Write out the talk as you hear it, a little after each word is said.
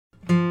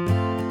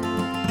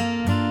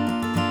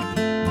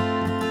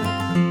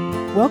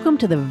Welcome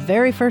to the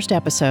very first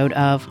episode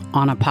of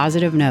On a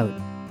Positive Note.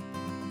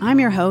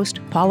 I'm your host,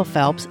 Paula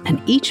Phelps, and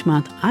each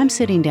month I'm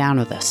sitting down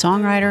with a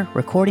songwriter,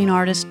 recording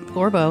artist,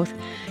 or both,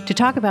 to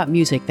talk about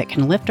music that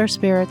can lift our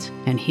spirits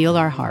and heal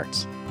our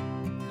hearts.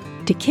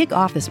 To kick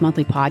off this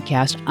monthly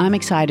podcast, I'm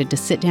excited to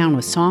sit down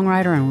with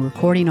songwriter and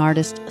recording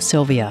artist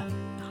Sylvia.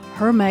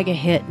 Her mega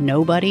hit,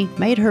 Nobody,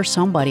 made her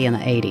somebody in the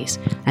 80s,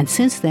 and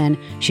since then,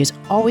 she's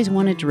always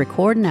wanted to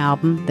record an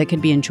album that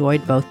could be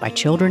enjoyed both by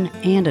children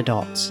and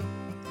adults.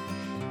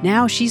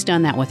 Now she's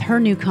done that with her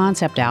new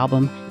concept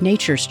album,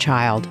 Nature's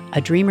Child, A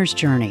Dreamer's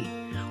Journey,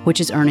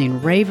 which is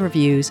earning rave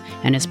reviews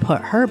and has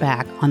put her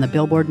back on the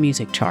Billboard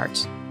music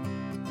charts.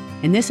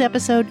 In this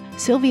episode,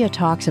 Sylvia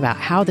talks about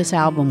how this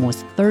album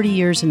was 30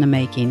 years in the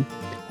making,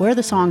 where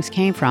the songs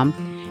came from,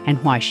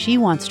 and why she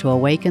wants to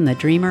awaken the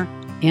dreamer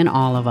in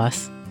all of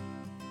us.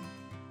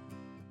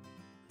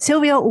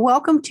 Sylvia,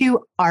 welcome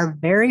to our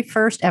very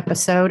first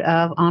episode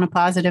of On a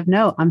Positive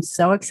Note. I'm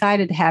so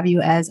excited to have you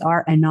as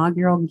our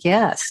inaugural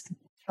guest.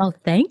 Oh,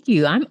 thank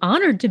you. I'm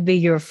honored to be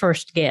your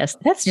first guest.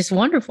 That's just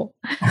wonderful.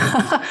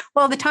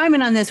 Well, the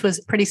timing on this was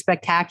pretty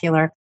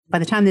spectacular. By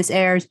the time this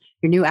airs,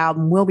 your new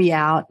album will be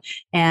out,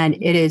 and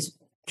it is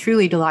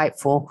truly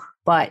delightful,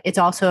 but it's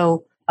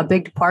also a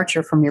big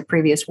departure from your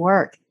previous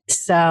work.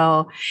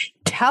 So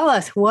tell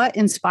us, what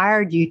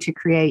inspired you to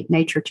create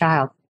Nature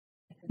Child?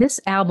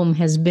 This album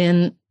has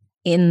been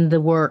in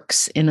the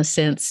works, in a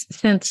sense,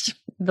 since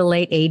the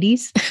late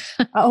 80s.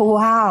 Oh,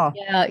 wow.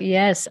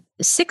 Yes.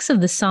 6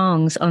 of the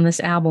songs on this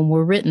album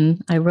were written.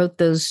 I wrote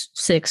those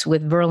 6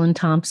 with Verlin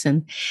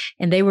Thompson,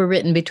 and they were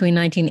written between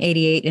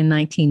 1988 and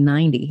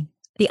 1990.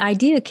 The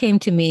idea came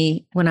to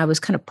me when I was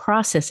kind of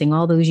processing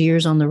all those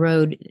years on the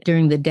road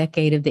during the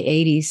decade of the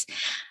 80s.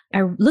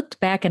 I looked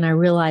back and I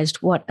realized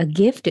what a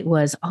gift it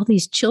was, all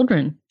these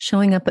children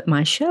showing up at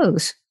my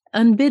shows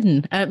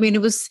unbidden. I mean,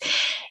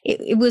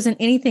 it wasn't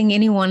anything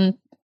anyone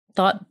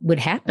thought would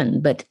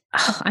happen, but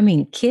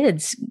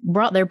kids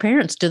brought their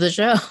parents to the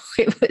show.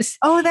 It was.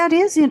 Oh, that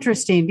is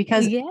interesting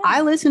because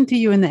I listened to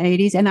you in the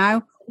 80s and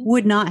I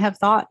would not have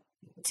thought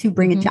to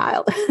bring a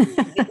child.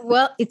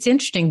 Well, it's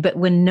interesting, but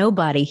when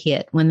Nobody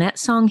hit, when that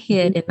song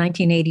hit in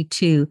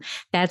 1982,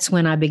 that's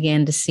when I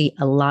began to see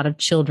a lot of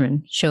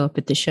children show up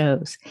at the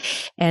shows.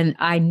 And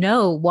I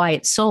know why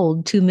it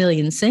sold 2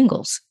 million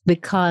singles,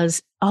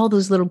 because all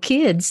those little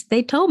kids,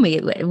 they told me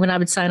when I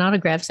would sign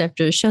autographs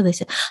after a show, they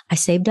said, I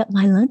saved up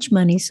my lunch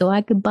money so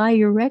I could buy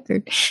your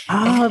record.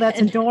 Oh, that's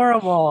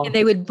adorable. And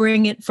they would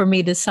bring it for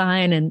me to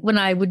sign. And when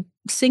I would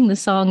sing the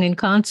song in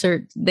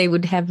concert, they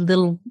would have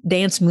little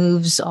dance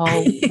moves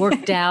all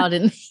worked out.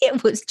 And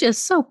it was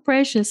just so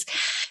precious.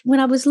 When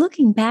I was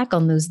looking back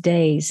on those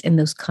days and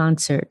those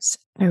concerts,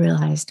 I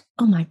realized,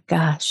 oh my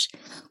gosh,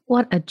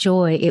 what a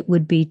joy it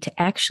would be to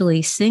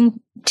actually sing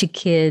to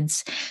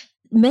kids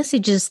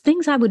messages,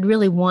 things I would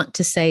really want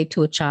to say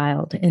to a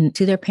child and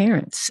to their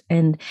parents.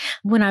 And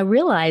when I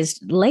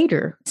realized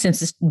later,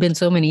 since it's been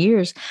so many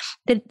years,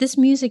 that this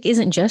music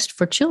isn't just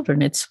for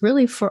children, it's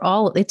really for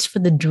all, it's for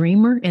the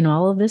dreamer in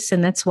all of us.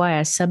 And that's why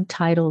I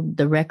subtitled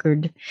the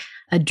record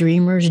A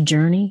Dreamer's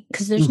Journey,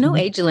 because there's no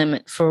age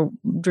limit for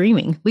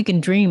dreaming. We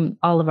can dream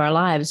all of our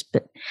lives,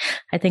 but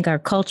I think our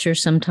culture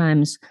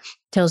sometimes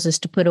tells us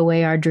to put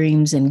away our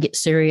dreams and get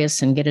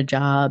serious and get a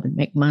job and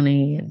make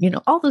money. And,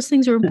 all those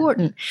things are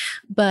important,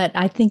 but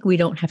I think we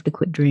don't have to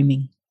quit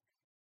dreaming.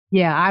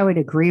 Yeah, I would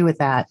agree with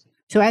that.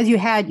 So as you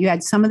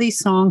had some of these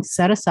songs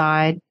set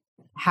aside,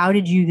 how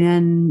did you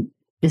then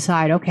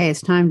decide, okay,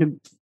 it's time to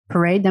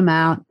parade them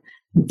out,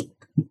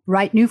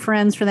 write new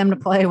friends for them to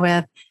play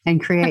with,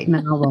 and create an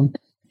album?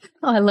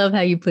 Oh, I love how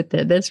you put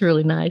that. That's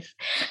really nice.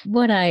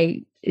 What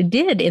I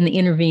did in the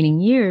intervening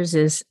years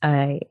is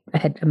I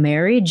had a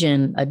marriage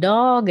and a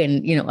dog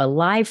and, a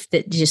life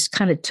that just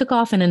kind of took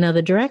off in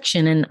another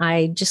direction. And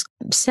I just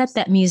set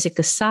that music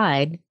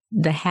aside,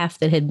 the half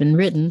that had been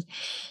written,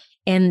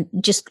 and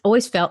just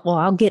always felt, well,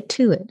 I'll get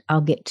to it.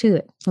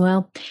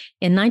 Well,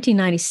 in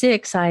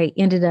 1996, I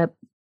ended up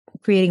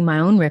creating my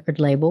own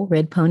record label,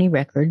 Red Pony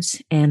Records,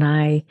 and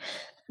I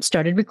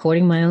started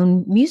recording my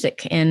own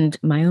music and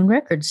my own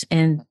records.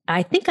 And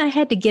I think I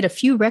had to get a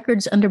few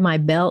records under my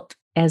belt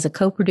as a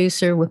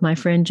co-producer with my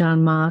friend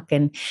John Mock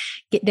and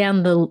get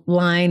down the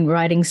line,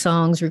 writing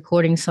songs,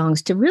 recording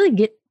songs to really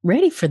get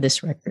ready for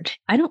this record.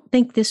 I don't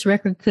think this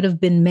record could have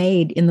been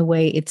made in the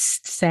way it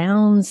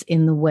sounds,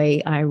 in the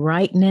way I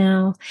write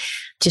now,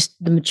 just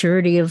the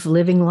maturity of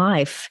living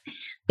life.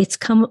 It's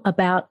come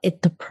about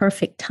at the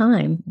perfect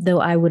time,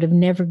 though I would have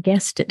never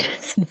guessed it,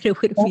 that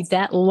it would be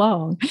that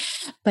long.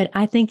 But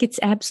I think it's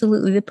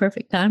absolutely the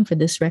perfect time for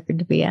this record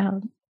to be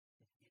out.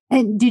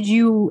 And did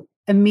you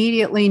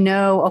immediately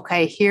know,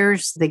 okay,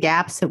 here's the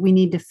gaps that we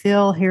need to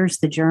fill, here's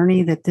the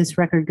journey that this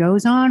record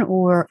goes on?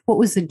 Or what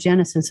was the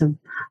genesis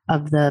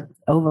of the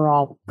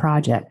overall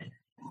project?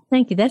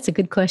 Thank you. That's a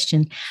good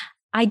question.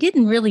 I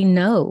didn't really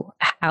know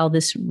how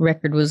this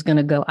record was going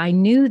to go. I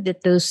knew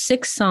that those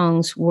 6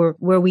 songs were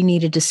where we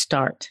needed to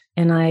start.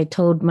 And I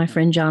told my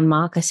friend John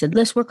Mock, I said,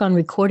 let's work on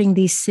recording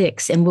these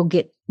 6 and we'll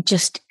get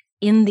just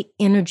in the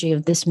energy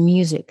of this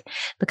music,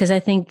 because I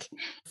think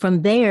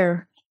from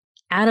there,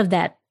 out of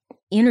that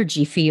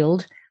energy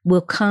field,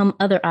 will come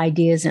other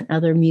ideas and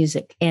other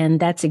music.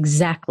 And that's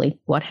exactly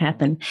what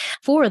happened.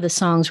 4 of the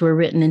songs were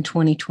written in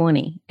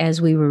 2020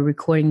 as we were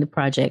recording the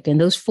project.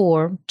 And those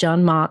 4,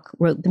 John Mock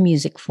wrote the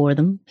music for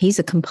them. He's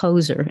a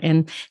composer.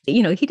 And,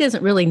 he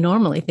doesn't really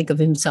normally think of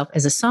himself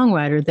as a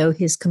songwriter, though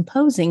his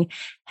composing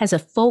has a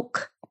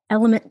folk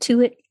element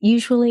to it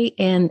usually,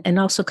 and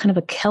also kind of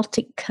a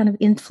Celtic kind of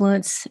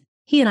influence.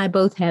 He and I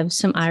both have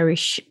some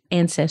Irish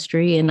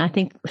ancestry, and I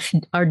think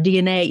our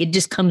DNA, it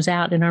just comes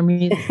out in our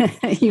music.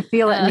 You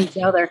feel it in each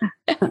other.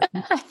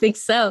 I think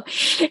so.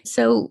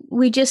 So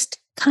we just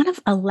kind of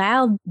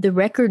allowed the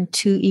record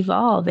to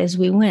evolve as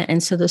we went.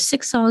 And so those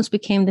 6 songs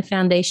became the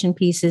foundation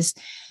pieces.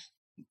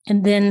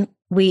 And then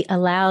we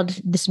allowed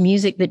this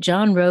music that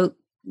John wrote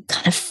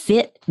kind of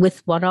fit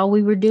with what all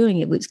we were doing.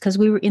 It was because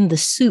we were in the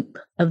soup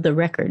of the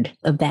record,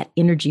 of that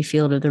energy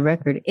field of the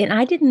record. And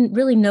I didn't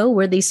really know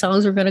where these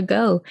songs were going to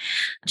go.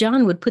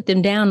 John would put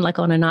them down like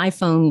on an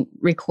iPhone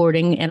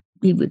recording, and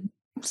he would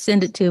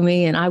send it to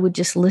me, and I would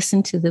just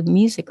listen to the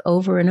music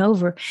over and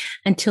over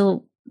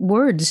until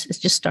words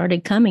just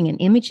started coming and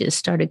images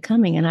started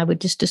coming, and I would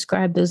just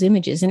describe those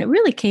images. And it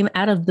really came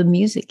out of the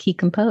music he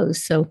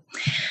composed. So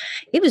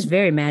it was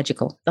very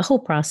magical. The whole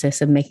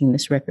process of making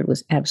this record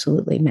was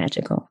absolutely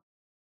magical.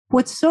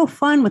 What's so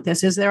fun with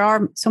this is there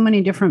are so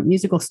many different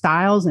musical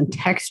styles and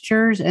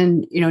textures.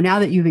 And, now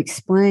that you've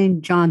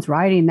explained John's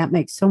writing, that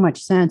makes so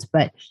much sense.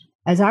 But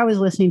as I was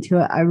listening to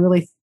it, I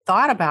really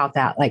thought about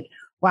that. Like,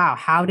 wow,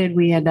 how did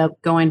we end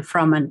up going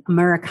from an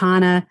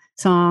Americana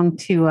song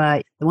to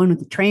the one with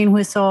the train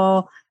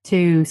whistle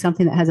to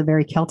something that has a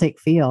very Celtic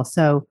feel?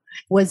 So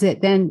was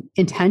it then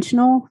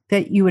intentional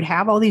that you would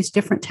have all these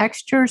different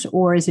textures,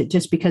 or is it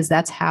just because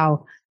that's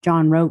how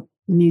John wrote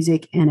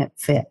music and it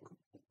fit?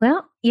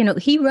 Well,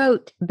 he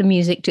wrote the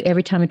music to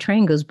Every Time a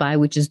Train Goes By,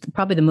 which is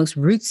probably the most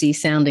rootsy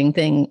sounding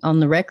thing on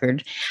the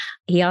record.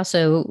 He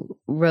also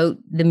wrote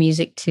the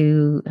music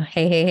to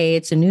Hey, Hey, Hey,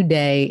 It's a New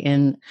Day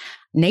and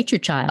Nature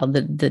Child,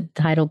 the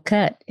title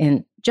cut.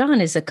 And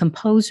John is a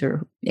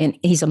composer, and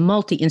he's a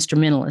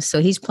multi-instrumentalist. So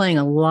he's playing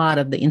a lot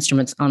of the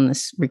instruments on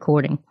this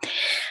recording.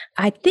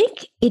 I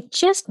think it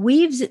just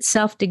weaves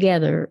itself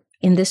together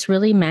in this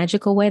really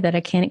magical way that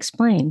I can't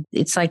explain.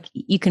 It's like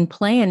you can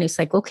plan. It's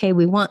like, okay,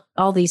 we want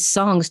all these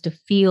songs to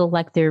feel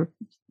like they're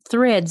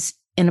threads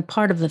in a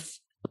part of the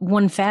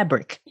one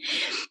fabric.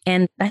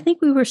 And I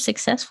think we were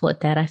successful at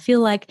that. I feel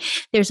like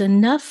there's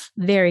enough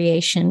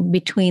variation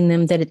between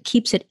them that it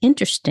keeps it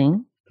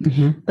interesting.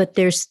 Mm-hmm. But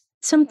there's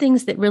some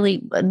things that really,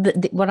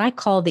 what I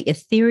call the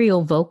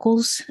ethereal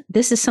vocals.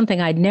 This is something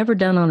I'd never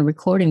done on a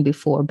recording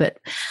before, but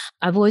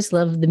I've always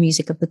loved the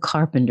music of the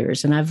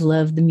Carpenters, and I've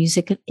loved the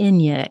music of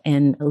Enya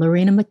and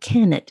Lorena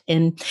McKennitt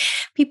and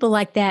people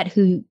like that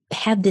who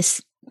have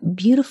this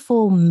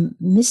beautiful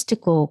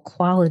mystical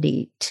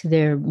quality to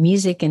their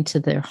music and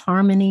to their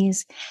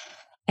harmonies.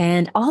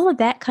 And all of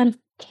that kind of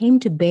came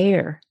to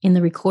bear in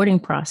the recording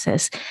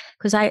process,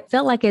 because I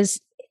felt like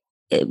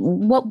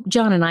what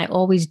John and I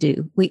always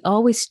do, we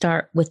always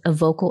start with a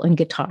vocal and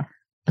guitar,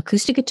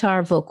 acoustic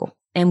guitar, vocal,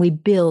 and we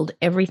build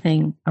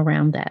everything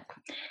around that.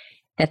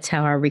 That's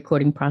how our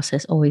recording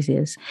process always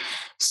is.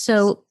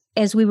 So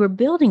as we were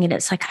building it,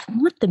 it's like, I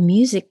want the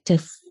music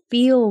to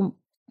feel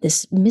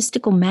this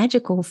mystical,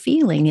 magical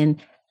feeling.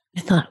 And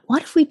I thought,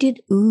 what if we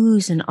did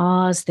oohs and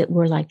ahs that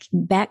were like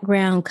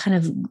background, kind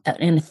of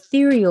an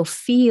ethereal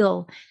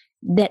feel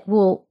that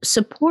will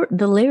support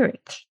the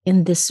lyric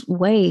in this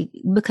way?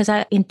 Because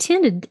I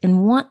intended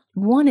and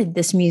wanted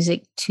this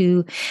music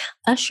to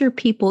usher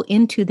people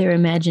into their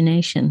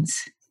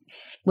imaginations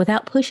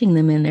without pushing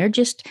them in there,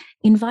 just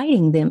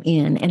inviting them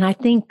in. And I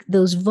think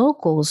those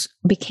vocals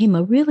became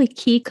a really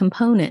key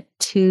component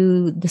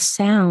to the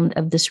sound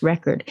of this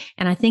record.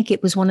 And I think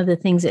it was one of the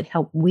things that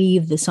helped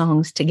weave the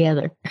songs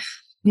together.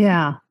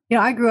 Yeah.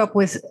 I grew up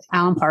with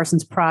Alan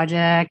Parsons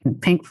Project and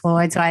Pink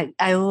Floyd. So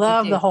I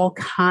love the whole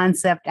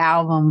concept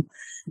album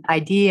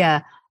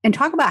idea. And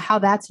talk about how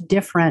that's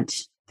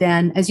different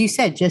than, as you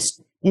said,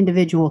 just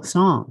individual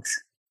songs.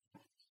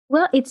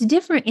 Well, it's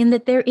different in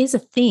that there is a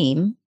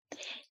theme.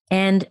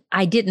 And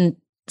I didn't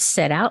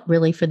set out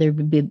really for there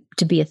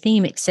to be a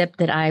theme, except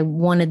that I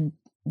wanted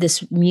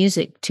this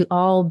music to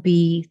all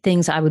be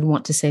things I would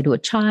want to say to a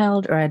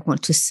child, or I'd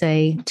want to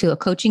say to a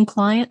coaching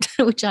client,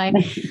 which I've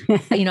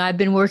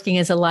been working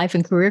as a life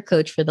and career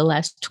coach for the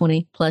last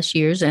 20 plus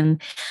years. And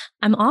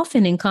I'm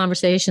often in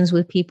conversations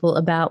with people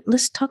about,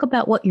 let's talk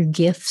about what your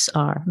gifts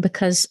are,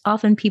 because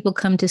often people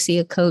come to see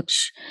a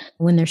coach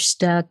when they're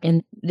stuck,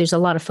 and there's a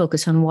lot of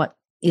focus on what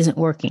isn't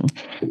working.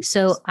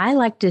 So I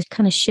like to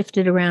kind of shift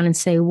it around and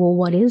say, well,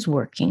 what is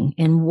working,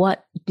 and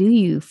what do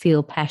you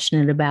feel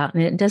passionate about?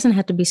 And it doesn't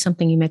have to be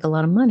something you make a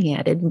lot of money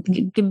at.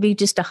 It could be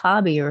just a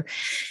hobby.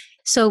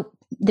 So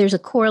there's a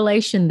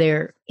correlation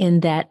there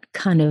in that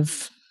kind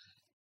of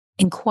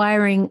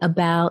inquiring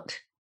about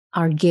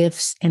our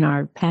gifts and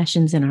our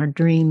passions and our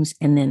dreams,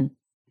 and then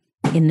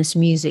in this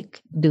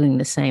music doing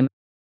the same.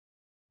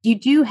 You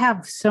do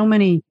have so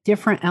many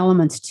different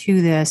elements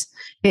to this.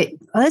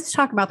 Let's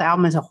talk about the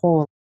album as a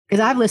whole, because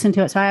I've listened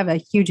to it, so I have a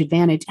huge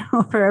advantage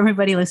over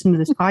everybody listening to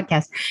this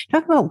podcast.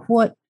 Talk about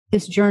what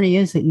this journey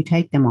is that you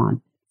take them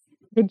on.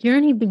 The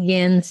journey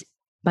begins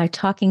by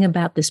talking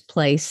about this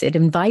place. It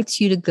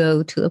invites you to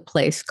go to a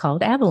place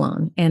called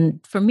Avalon. And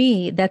for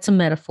me, that's a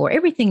metaphor.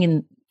 Everything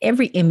in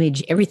every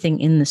image, everything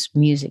in this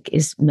music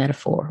is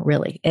metaphor,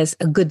 really, as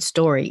a good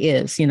story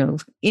is.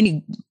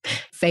 Any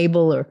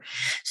fable or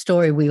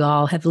story we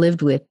all have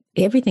lived with,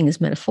 everything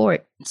is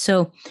metaphoric.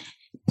 So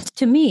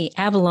to me,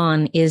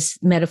 Avalon is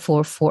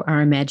metaphor for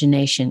our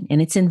imagination,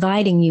 and it's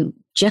inviting you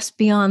just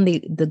beyond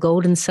the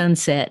golden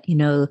sunset.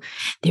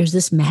 There's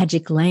this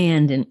magic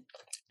land,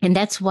 and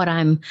that's what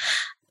I'm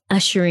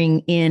ushering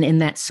in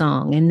that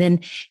song. And then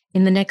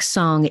in the next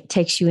song, it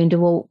takes you into,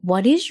 well,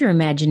 what is your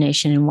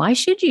imagination and why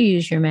should you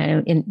use your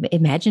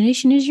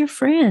imagination is your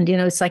friend.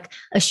 It's like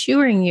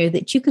assuring you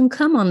that you can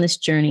come on this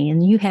journey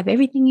and you have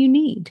everything you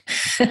need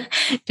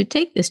to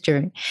take this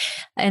journey.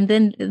 And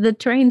then the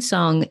train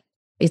song,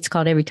 it's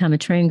called Every Time a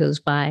Train Goes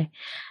By.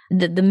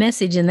 The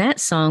message in that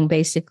song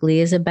basically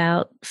is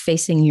about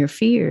facing your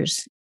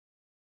fears.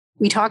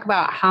 We talk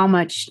about how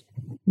much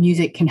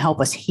music can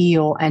help us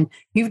heal. And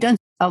you've done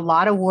a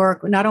lot of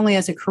work, not only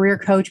as a career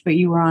coach, but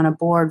you were on a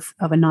board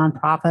of a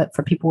nonprofit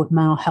for people with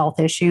mental health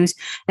issues.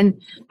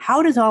 And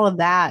how does all of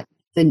that,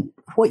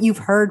 what you've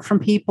heard from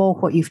people,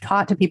 what you've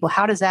taught to people,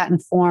 how does that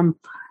inform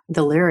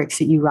the lyrics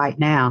that you write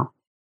now?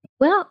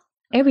 Well,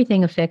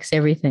 everything affects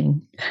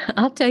everything.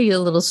 I'll tell you a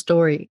little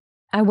story.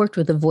 I worked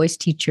with a voice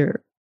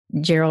teacher,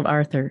 Gerald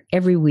Arthur,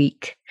 every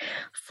week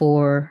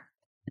for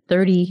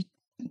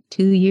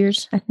 32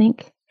 years, I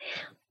think.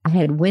 I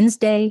had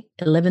Wednesday,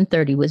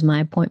 11:30 was my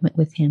appointment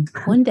with him.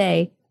 One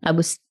day I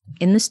was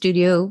in the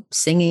studio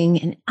singing,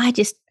 and I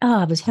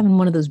was having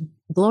one of those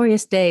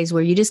glorious days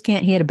where you just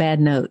can't hit a bad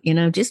note,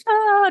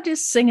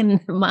 just singing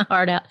my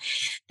heart out.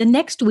 The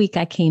next week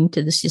I came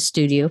to the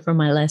studio for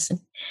my lesson,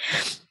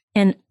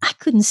 and I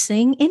couldn't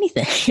sing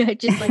anything. I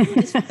just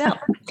felt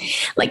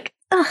like,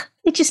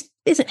 it just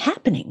isn't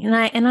happening.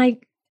 And I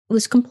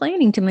was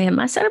complaining to him.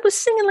 I said, I was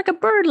singing like a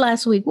bird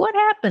last week. What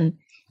happened?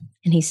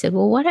 And he said,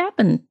 well, what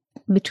happened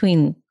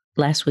between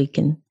last week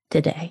and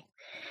today?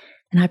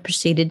 And I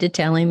proceeded to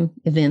tell him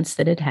events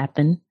that had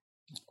happened.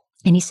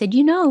 And he said,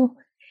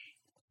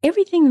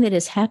 everything that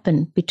has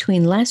happened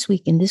between last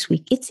week and this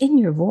week, it's in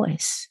your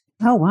voice.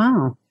 Oh,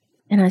 wow.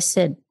 And I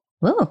said,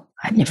 well,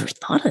 I never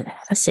thought of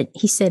that.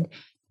 He said,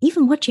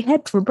 even what you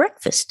had for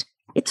breakfast,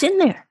 it's in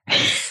there.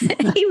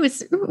 He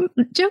was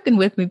joking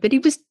with me, but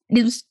it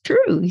was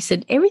true. He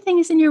said, everything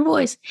is in your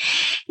voice.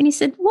 And he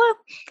said, well,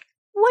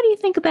 what do you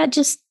think about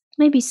just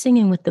maybe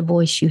singing with the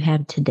voice you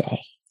have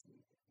today?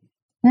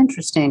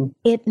 Interesting.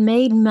 It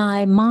made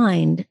my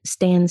mind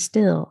stand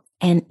still.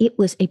 And it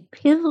was a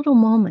pivotal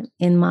moment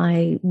in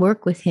my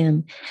work with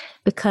him,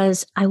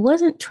 because I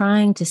wasn't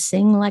trying to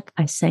sing like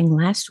I sang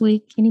last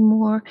week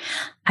anymore.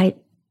 I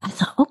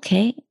thought,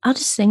 okay, I'll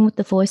just sing with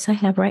the voice I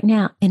have right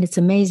now. And it's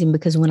amazing,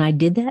 because when I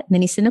did that, and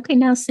then he said, okay,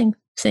 now sing.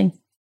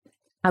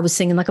 I was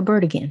singing like a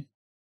bird again.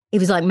 It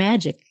was like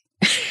magic.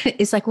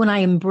 It's like when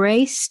I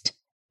embraced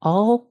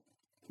all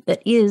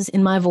that is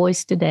in my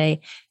voice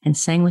today and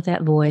sang with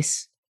that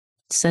voice,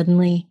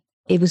 suddenly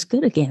it was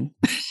good again.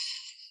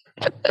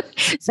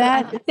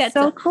 That's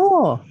so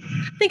cool.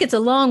 I think it's a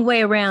long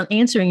way around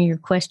answering your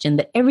question,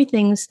 that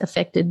everything's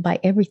affected by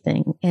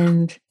everything,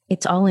 and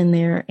it's all in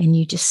there, and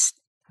you just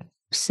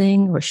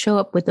sing or show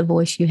up with the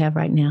voice you have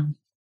right now.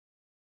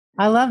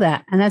 I love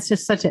that. And that's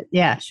just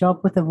show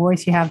up with the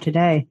voice you have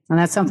today. And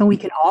that's something we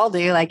can all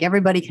do. Like,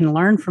 everybody can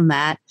learn from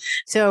that.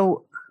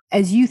 So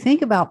as you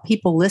think about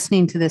people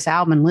listening to this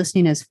album and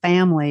listening as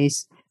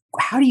families,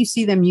 how do you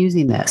see them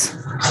using this?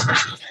 I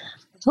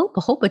hope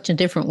a whole bunch of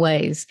different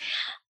ways.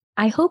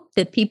 I hope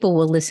that people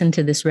will listen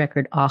to this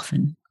record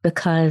often,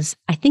 because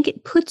I think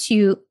it puts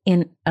you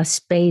in a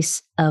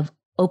space of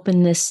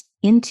openness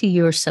into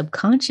your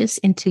subconscious,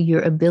 into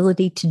your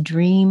ability to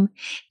dream,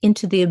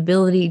 into the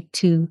ability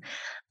to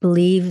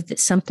believe that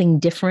something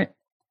different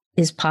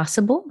is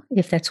possible,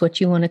 if that's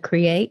what you want to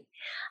create.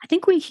 I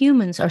think we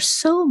humans are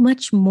so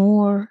much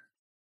more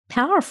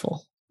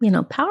powerful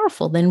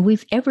than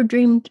we've ever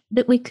dreamed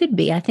that we could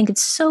be. I think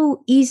it's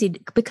so easy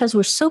because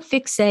we're so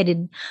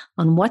fixated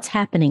on what's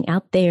happening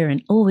out there,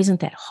 and, oh,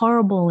 isn't that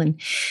horrible?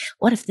 And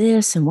what if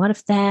this and what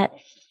if that?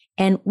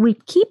 And we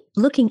keep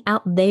looking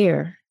out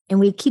there, and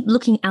we keep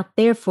looking out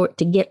there for it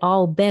to get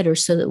all better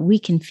so that we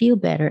can feel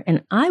better.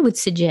 And I would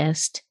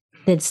suggest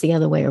that it's the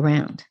other way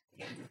around,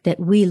 that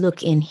we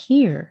look in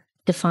here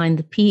to find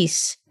the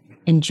peace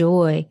and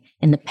joy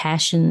and the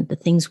passion, the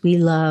things we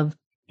love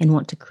and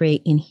want to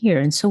create in here.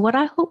 And so what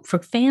I hope for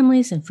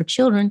families and for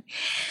children,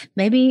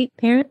 maybe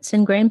parents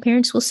and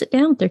grandparents will sit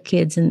down with their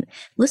kids and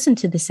listen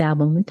to this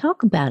album and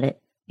talk about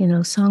it,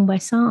 song by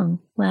song.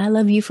 Well, I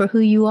Love You for Who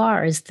You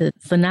Are is the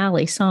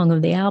finale song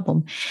of the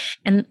album.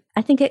 And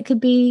I think it could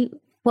be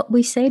what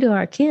we say to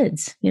our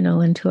kids,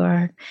 and to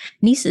our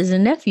nieces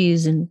and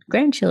nephews and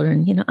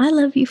grandchildren. I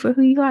love you for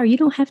who you are. You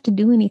don't have to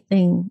do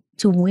anything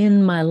to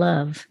win my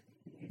love.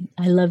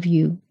 I love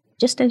you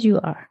just as you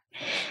are.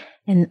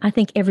 And I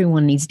think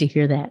everyone needs to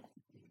hear that.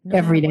 No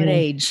Every day. What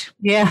age?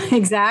 Yeah,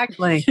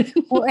 exactly.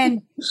 Well,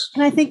 and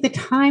I think the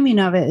timing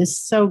of it is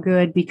so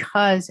good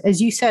because,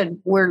 as you said,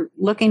 we're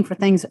looking for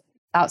things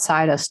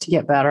outside us to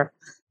get better.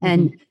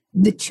 And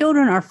the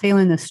children are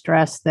feeling the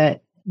stress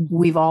that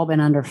we've all been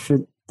under for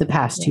the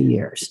past 2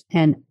 years.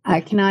 And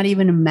I cannot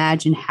even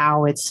imagine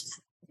how it's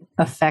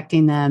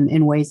affecting them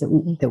in ways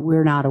that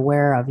we're not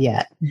aware of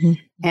yet.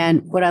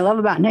 And what I love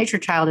about Nature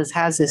Child is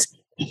has this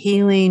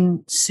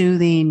healing,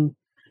 soothing,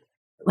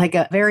 like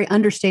a very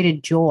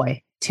understated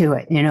joy to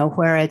it,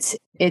 where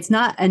it's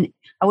not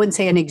I wouldn't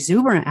say an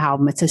exuberant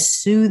album. It's a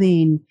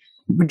soothing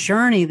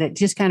journey that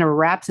just kind of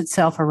wraps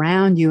itself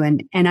around you.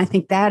 And I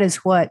think that is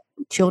what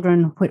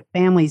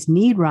families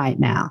need right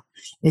now,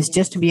 is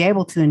just to be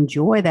able to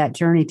enjoy that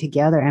journey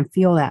together and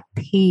feel that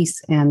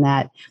peace and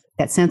that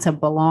sense of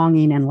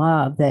belonging and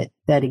love that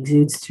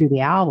exudes through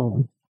the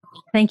album.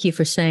 Thank you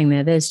for saying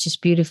that. That's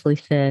just beautifully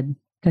said.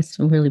 That's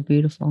really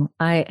beautiful.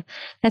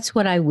 That's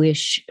what I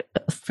wish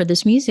for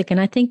this music. And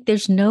I think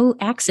there's no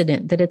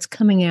accident that it's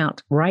coming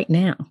out right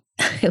now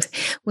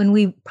when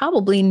we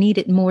probably need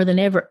it more than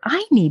ever.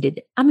 I needed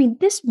it. I mean,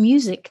 this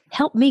music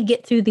helped me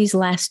get through these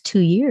last 2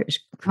 years.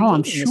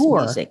 I'm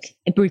sure. Music,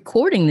 and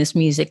recording this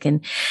music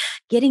and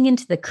getting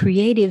into the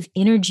creative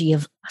energy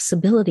of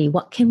possibility.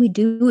 What can we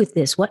do with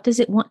this? What does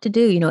it want to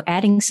do?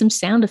 Adding some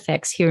sound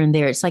effects here and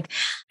there. It's like,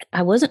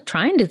 I wasn't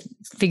trying to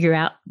figure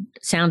out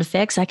sound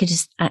effects. I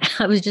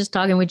was just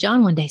talking with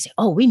John one day, say,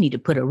 oh, we need to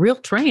put a real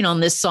train on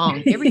this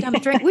song. Every time a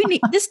train, we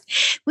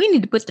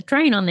need to put the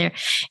train on there,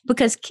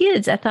 because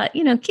kids, I thought,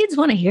 kids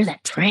want to hear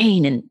that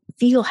train and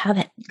feel how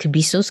that could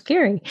be so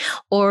scary.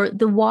 Or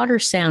the water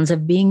sounds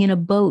of being in a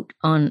boat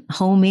on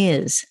Home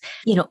Is,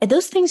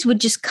 those things would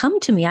just come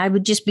to me. I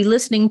would just be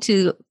listening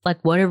to,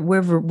 like,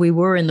 wherever we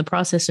were in the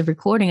process of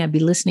recording, I'd be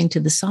listening to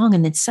the song.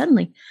 And then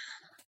suddenly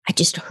I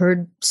just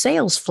heard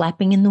sails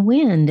flapping in the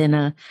wind and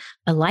a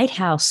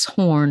lighthouse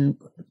horn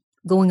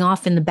going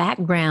off in the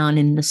background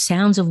and the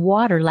sounds of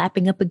water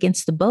lapping up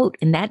against the boat.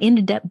 And that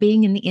ended up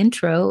being in the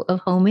intro of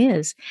Home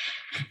Is.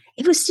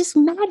 It was just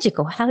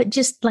magical how it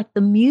just, like,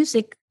 the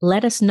music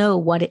let us know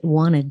what it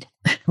wanted.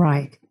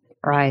 Right.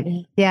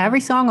 Yeah. Every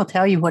song will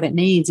tell you what it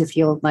needs if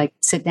you'll, like,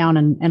 sit down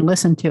and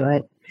listen to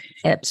it.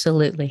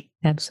 Absolutely.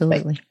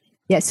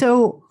 Yeah.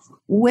 So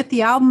with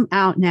the album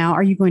out now,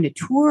 are you going to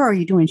tour? Are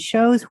you doing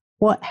shows?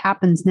 What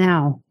happens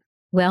now?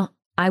 Well,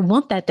 I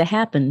want that to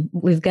happen.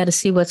 We've got to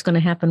see what's going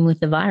to happen with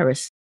the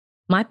virus.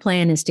 My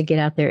plan is to get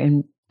out there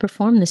and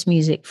perform this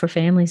music for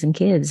families and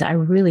kids. I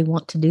really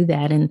want to do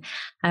that. And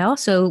I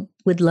also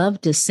would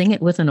love to sing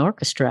it with an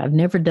orchestra. I've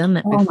never done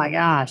that before. Oh my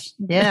gosh.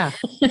 Yeah.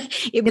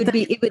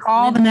 It would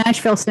call the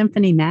Nashville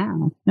Symphony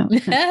now. No.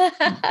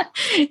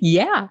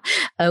 Yeah.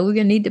 We're going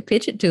to need to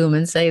pitch it to them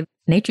and say,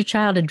 Nature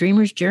Child, A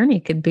Dreamer's Journey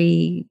could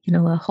be,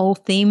 a whole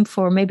theme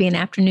for maybe an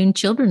afternoon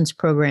children's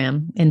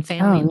program, and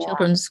family and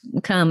children's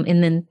come,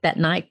 and then that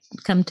night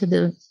come to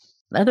the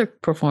other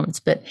performance.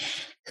 But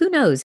who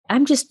knows?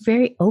 I'm just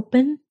very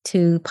open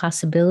to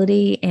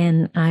possibility,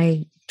 and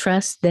I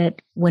trust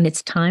that when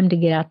it's time to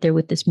get out there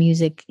with this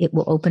music, it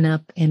will open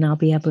up and I'll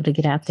be able to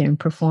get out there and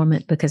perform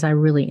it, because I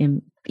really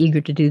am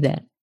eager to do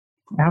that.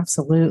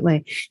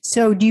 Absolutely.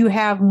 So do you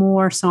have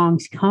more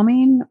songs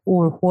coming,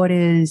 or what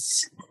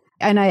is,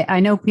 and I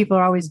know people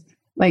are always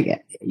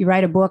like, you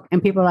write a book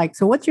and people are like,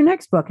 so what's your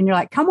next book? And you're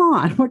like, come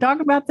on, we're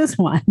talking about this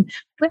one.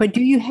 But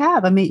do you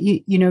have,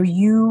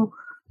 you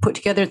put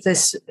together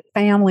this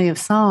family of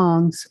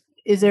songs.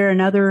 Is there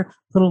another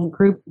little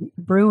group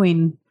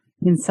brewing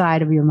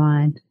inside of your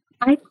mind?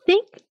 I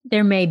think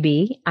there may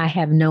be. I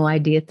have no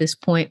idea at this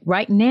point.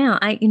 Right now,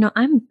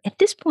 I'm at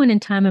this point in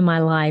time in my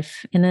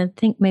life, and I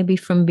think maybe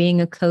from being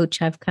a coach,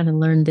 I've kind of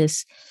learned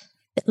this,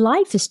 that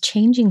life is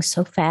changing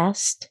so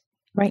fast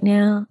right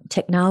now.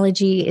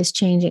 Technology is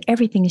changing.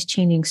 Everything is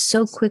changing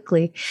so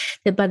quickly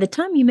that by the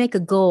time you make a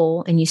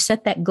goal and you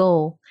set that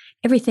goal,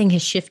 everything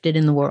has shifted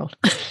in the world.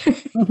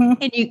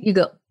 And you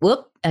go,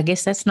 whoop, I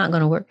guess that's not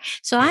going to work.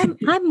 So I'm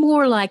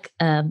more like,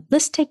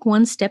 let's take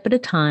one step at a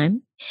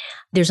time.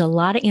 There's a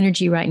lot of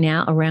energy right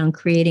now around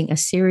creating a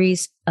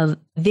series of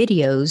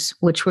videos,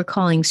 which we're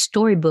calling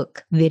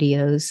storybook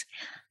videos,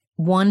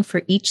 one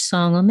for each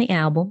song on the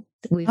album.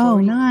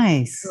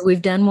 Nice.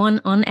 We've done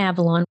one on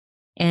Avalon,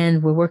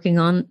 and we're working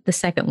on the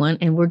second one.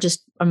 And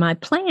my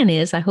plan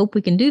is, I hope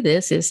we can do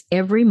this, is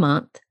every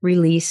month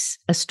release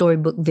a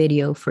storybook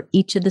video for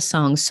each of the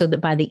songs, so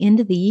that by the end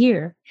of the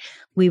year,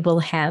 we will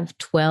have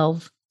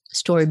 12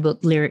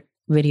 storybook lyric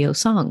video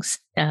songs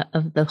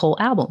of the whole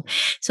album.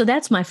 So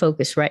that's my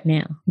focus right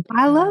now.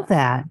 I love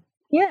that.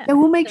 Yeah. And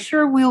we'll make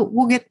sure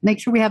make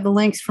sure we have the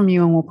links from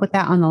you, and we'll put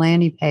that on the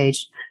landing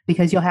page,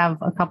 because you'll have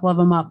a couple of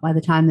them up by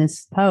the time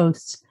this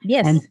posts.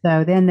 Yes. And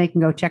so then they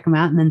can go check them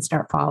out and then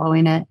start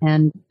following it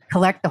and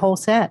collect the whole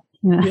set.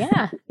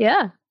 Yeah.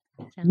 Yeah.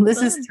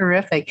 This is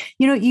terrific.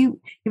 You've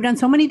done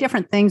so many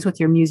different things with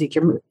your music.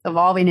 You're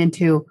evolving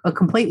into a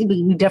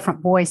completely different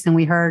voice than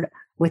we heard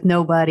with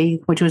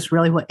Nobody, which was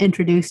really what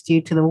introduced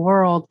you to the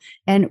world.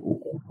 And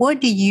what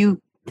do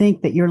you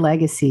think that your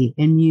legacy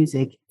in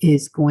music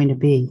is going to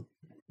be?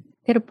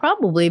 It'll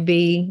probably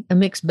be a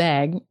mixed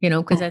bag,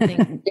 because I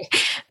think,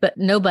 but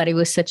Nobody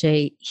was such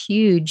a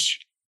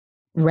huge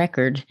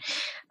record.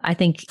 I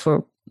think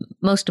for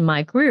most of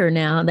my career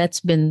now, that's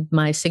been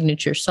my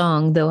signature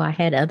song, though I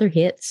had other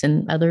hits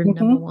and other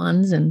number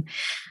ones and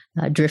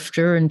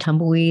Drifter and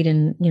Tumbleweed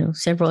and,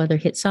 several other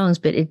hit songs,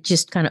 but it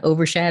just kind of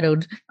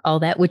overshadowed all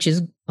that, which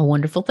is a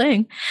wonderful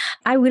thing.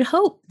 I would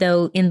hope,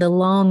 though, in the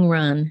long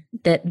run,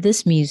 that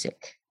this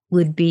music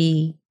would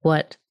be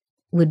what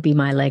would be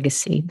my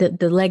legacy,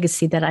 the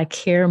legacy that I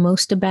care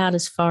most about,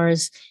 as far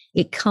as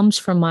it comes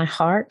from my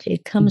heart.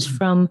 It comes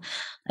from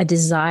a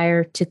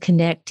desire to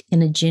connect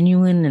in a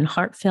genuine and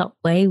heartfelt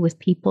way with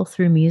people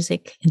through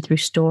music and through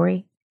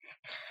story.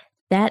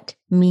 That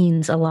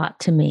means a lot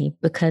to me,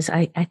 because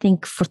I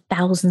think for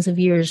thousands of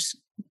years,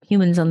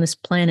 humans on this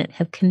planet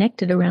have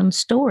connected around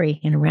story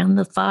and around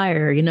the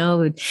fire,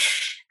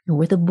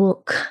 with a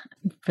book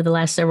for the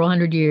last several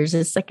hundred years.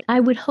 It's like, I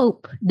would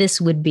hope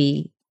this would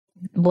be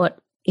what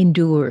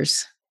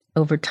endures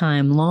over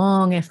time,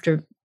 long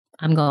after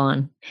I'm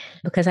gone,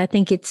 because I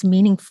think it's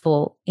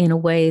meaningful in a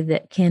way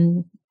that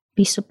can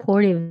be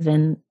supportive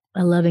and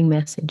a loving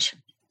message.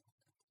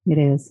 It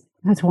is.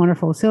 That's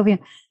wonderful. Sylvia,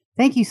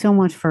 thank you so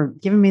much for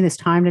giving me this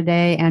time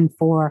today and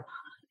for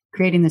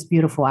creating this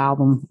beautiful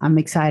album. I'm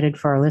excited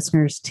for our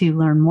listeners to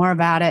learn more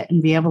about it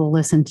and be able to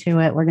listen to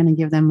it. We're going to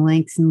give them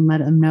links and let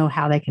them know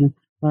how they can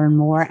learn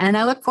more. And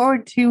I look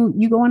forward to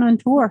you going on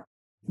tour.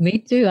 Me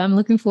too. I'm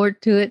looking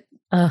forward to it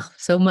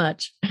so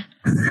much.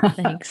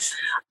 Thanks.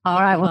 All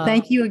right. Well,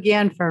 thank you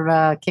again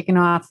for kicking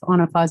off on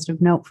a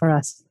positive note for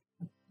us.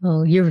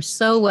 Oh, you're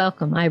so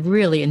welcome. I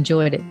really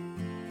enjoyed it.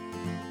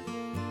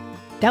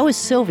 That was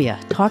Sylvia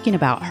talking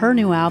about her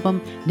new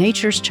album,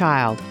 Nature's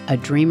Child, A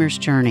Dreamer's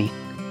Journey.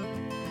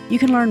 You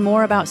can learn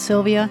more about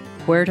Sylvia,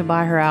 where to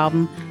buy her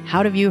album,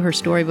 how to view her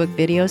storybook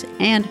videos,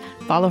 and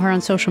follow her on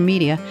social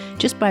media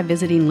just by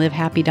visiting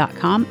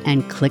livehappy.com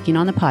and clicking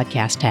on the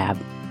podcast tab.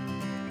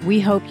 We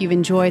hope you've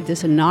enjoyed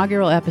this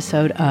inaugural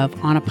episode of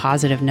On a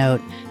Positive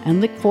Note and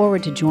look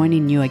forward to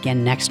joining you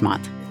again next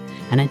month.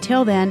 And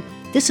until then,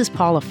 this is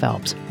Paula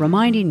Phelps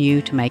reminding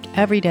you to make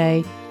every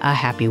day a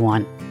happy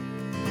one.